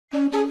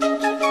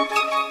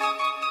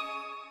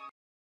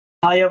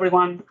Hi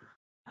everyone.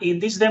 In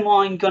this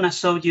demo, I'm going to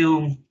show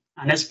you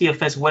an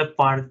SPFx web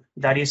part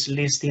that is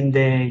listing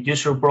the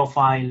user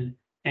profile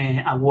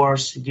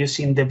awards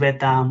using the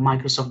beta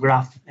Microsoft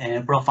Graph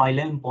profile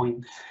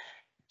endpoint.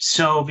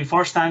 So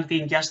before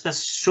starting, just a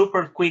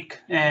super quick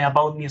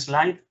about me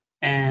slide.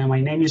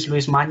 My name is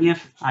Mañez.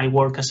 I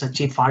work as a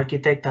chief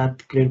architect at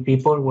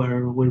ClearPeople,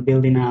 where we're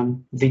building a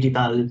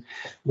digital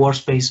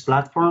workspace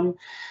platform.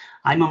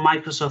 I'm a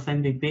Microsoft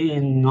MVP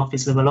in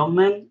Office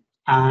development,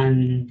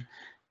 and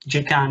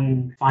you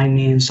can find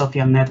me in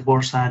social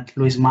networks at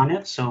Luis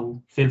Mañez,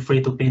 so feel free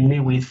to ping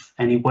me with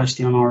any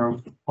question or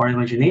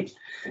whatever you need.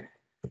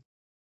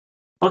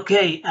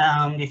 Okay,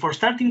 before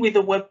starting with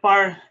the web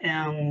part,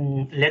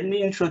 let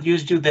me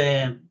introduce you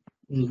the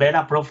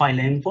beta profile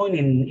endpoint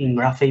in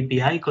Graph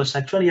API, because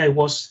actually I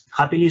was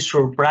happily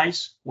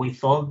surprised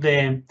with all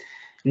the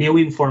new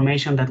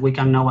information that we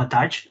can now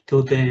attach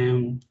to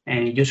the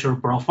user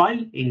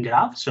profile in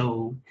Graph.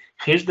 So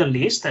here's the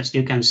list. As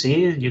you can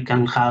see, you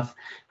can have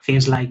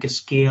things like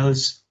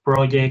skills,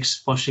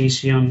 projects,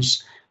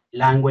 positions,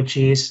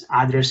 languages,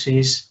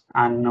 addresses,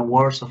 and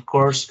awards, of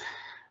course,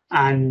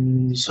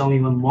 and some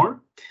even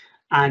more.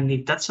 And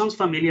if that sounds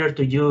familiar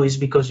to you, it's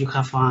because you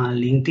have a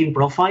LinkedIn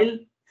profile.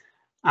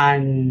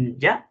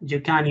 And yeah, you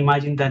can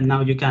imagine that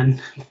now you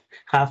can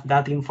have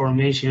that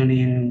information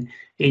in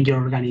your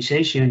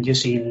organization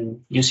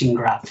using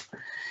Graph.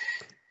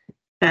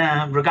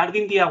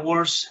 Regarding the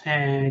awards,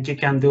 you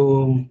can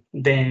do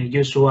the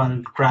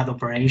usual CRUD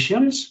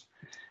operations.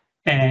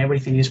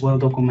 Everything is well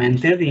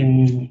documented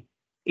in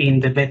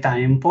the beta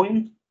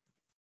endpoint.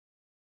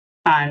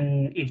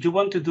 And if you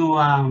want to do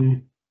a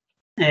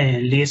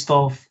list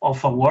of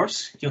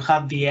awards, you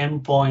have the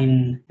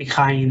endpoint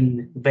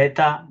behind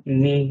beta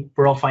me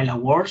profile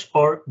awards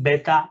or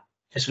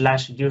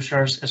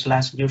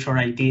beta/users/user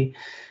ID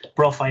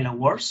profile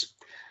awards.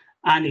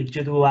 And if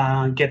you do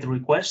a get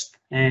request,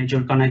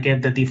 you're gonna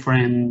get the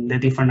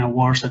different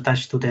awards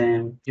attached to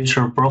the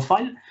user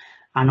profile.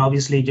 And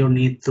obviously you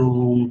need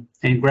to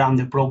grant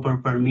the proper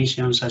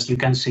permissions, as you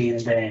can see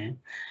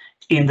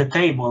in the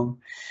table.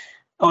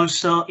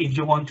 Also, if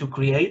you want to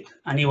create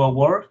a new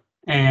award,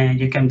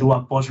 you can do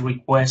a post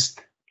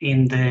request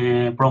in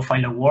the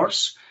profile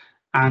awards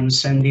and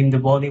send in the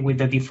body with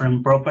the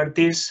different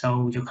properties.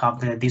 So you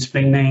have the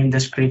display name,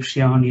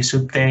 description,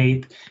 issue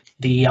date,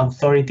 the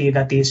authority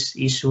that is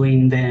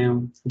issuing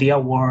the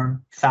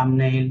award,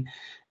 thumbnail,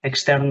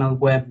 external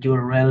web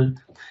URL,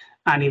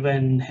 and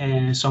even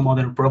some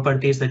other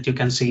properties that you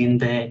can see in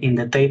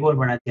the table,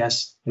 where I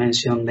just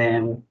mentioned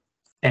them.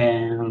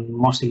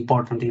 Most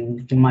important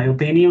in my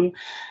opinion.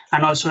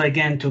 And also,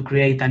 again, to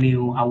create a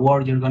new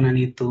award, you're going to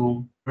need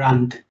to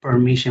grant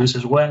permissions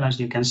as well, as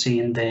you can see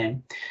in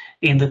the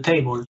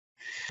table.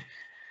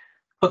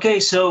 Okay,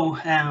 so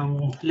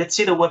let's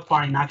see the web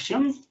part in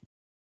action.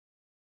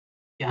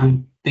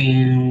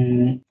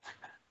 Jumping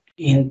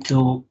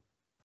into,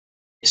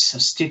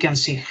 as you can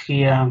see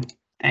here,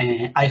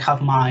 I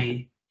have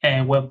my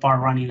web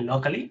part running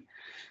locally.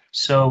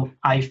 So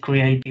I've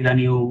created a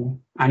new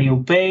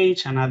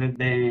page and added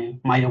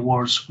my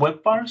awards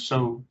web part.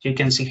 So you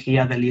can see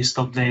here the list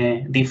of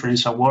the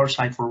different awards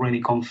I've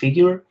already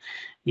configured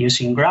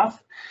using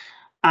Graph.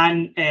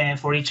 And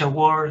for each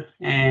award,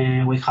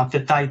 we have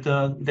the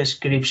title,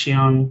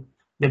 description,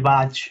 the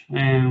badge,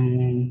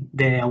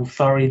 the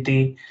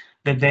authority,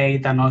 the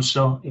date, and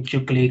also if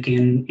you click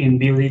in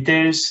view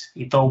details,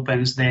 it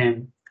opens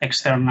the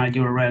external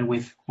URL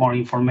with more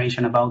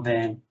information about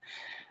the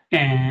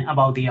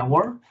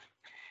award.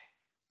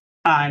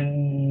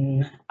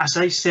 And as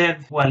I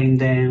said, well, in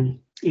the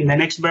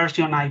next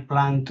version, I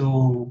plan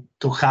to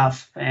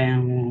have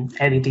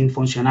editing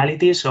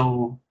functionality,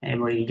 so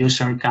every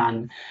user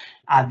can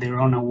add their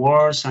own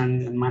awards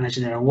and manage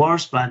their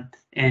awards. But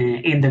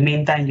in the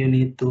meantime, you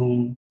need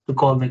to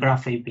call the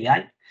Graph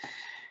API.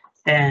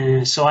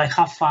 So I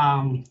have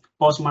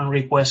Postman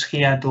request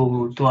here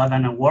to add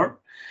an award.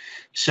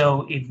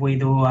 So if we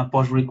do a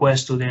post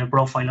request to the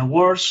profile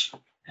awards,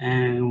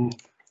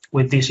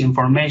 with this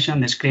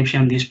information,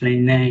 description, display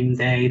name,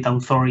 date,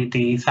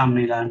 authority,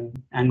 thumbnail,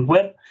 and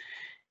web.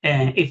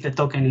 If the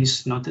token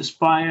is not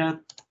expired,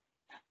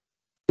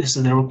 this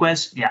is the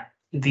request. Yeah,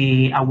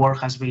 the award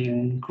has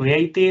been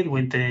created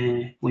with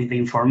the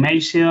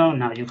information.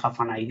 Now you have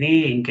an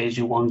ID in case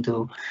you want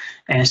to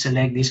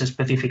select this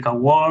specific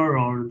award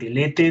or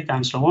delete it,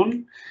 and so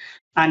on.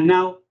 And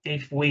now,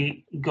 if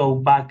we go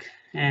back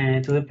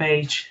to the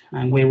page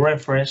and we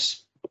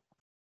refresh,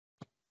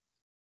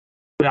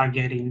 we are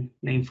getting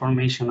the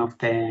information of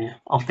the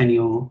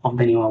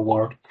new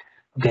award.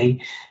 Okay,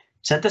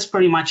 so that's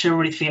pretty much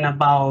everything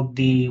about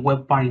the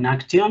web part in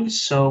action.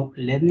 So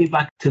let me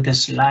back to the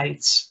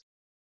slides.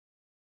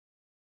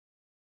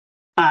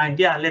 And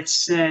yeah,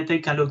 let's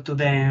take a look to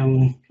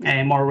the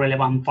more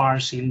relevant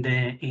parts in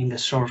the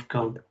source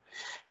code.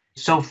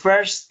 So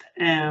first,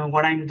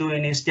 what I'm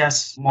doing is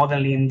just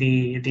modeling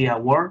the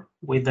award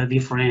with the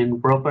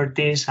different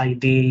properties,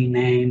 ID,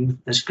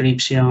 name,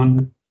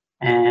 description,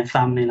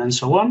 thumbnail, and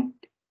so on.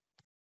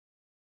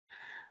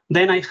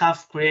 Then I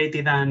have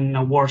created an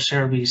award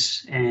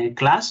service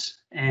class.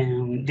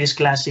 And this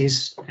class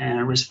is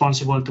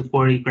responsible to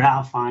query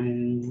graph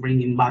and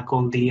bringing back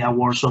all the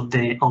awards of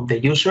the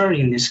user.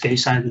 In this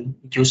case, I'm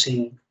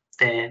using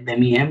the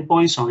me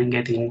endpoint, so I'm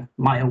getting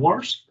my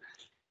awards.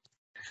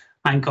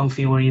 I'm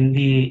configuring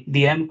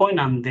the endpoint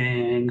and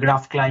the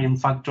graph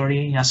client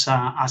factory as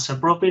a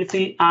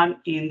property. And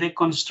in the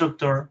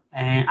constructor,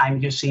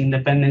 I'm using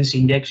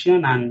dependency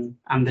injection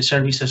and the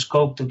service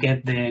scope to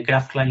get the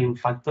graph client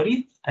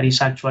factory that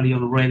is actually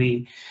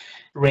already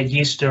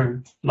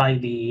registered by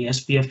the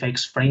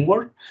SPFx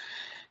framework.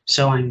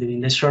 So I'm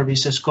doing the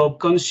service scope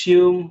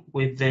consume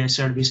with the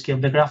service key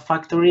of the graph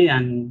factory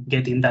and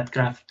getting that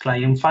graph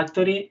client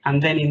factory.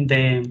 And then in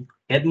the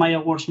get my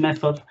awards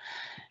method,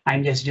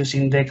 I'm just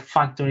using the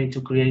factory to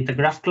create the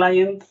graph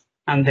client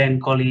and then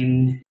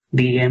calling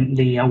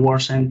the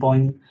awards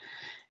endpoint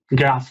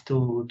graph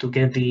to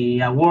get the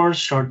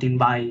awards sorting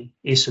by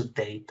issue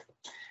date.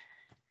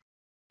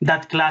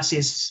 That class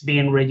is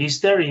being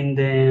registered in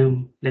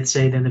the, let's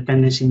say, the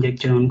dependency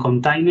injection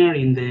container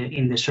in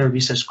the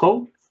service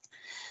scope.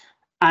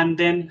 And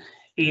then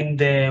in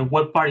the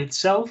web part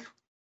itself,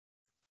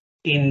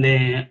 in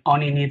the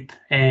onInit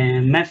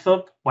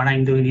method, what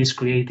I'm doing is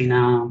creating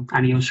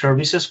a new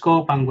service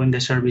scope. And when the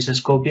service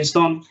scope is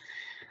done,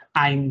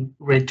 I'm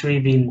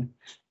retrieving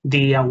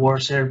the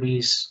award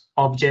service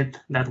object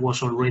that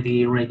was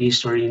already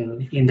registered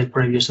in the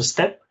previous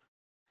step.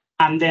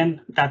 And then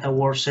that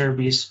award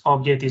service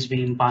object is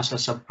being passed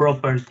as a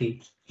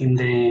property in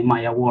the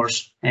My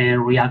Awards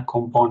React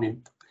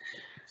component.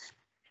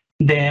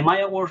 The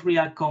My Awards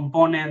React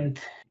component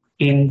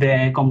in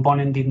the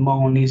component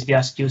mode is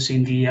just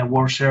using the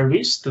award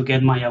service to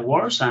get my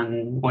awards,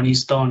 and when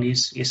it's done,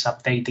 is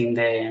updating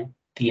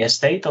the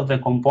state of the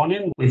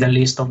component with a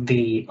list of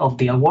the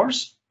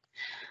awards.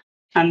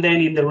 And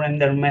then in the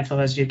render method,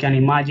 as you can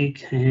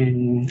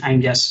imagine, I'm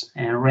just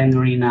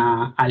rendering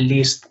a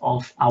list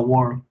of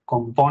award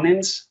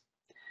components.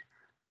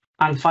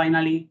 And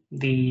finally,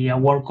 the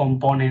award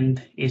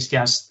component is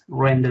just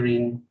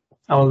rendering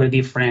all the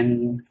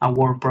different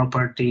award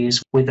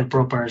properties with the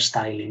proper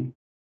styling.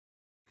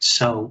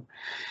 So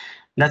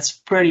that's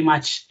pretty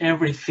much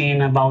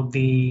everything about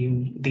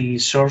the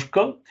source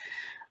code.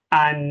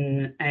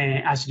 And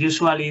as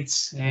usual,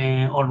 it's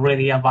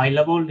already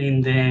available in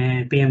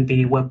the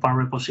PnP web part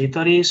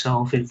repository.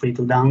 So feel free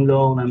to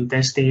download and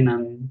test it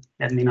and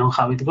let me know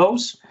how it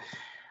goes.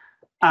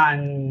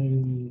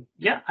 And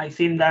yeah, I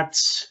think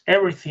that's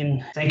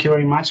everything. Thank you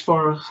very much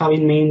for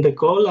having me in the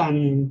call.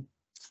 And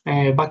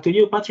back to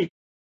you, Patrick.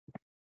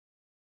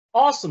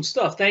 Awesome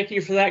stuff. Thank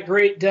you for that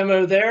great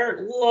demo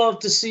there. Love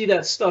to see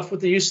that stuff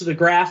with the use of the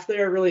graph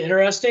there. Really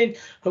interesting.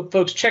 Hope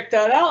folks check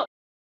that out.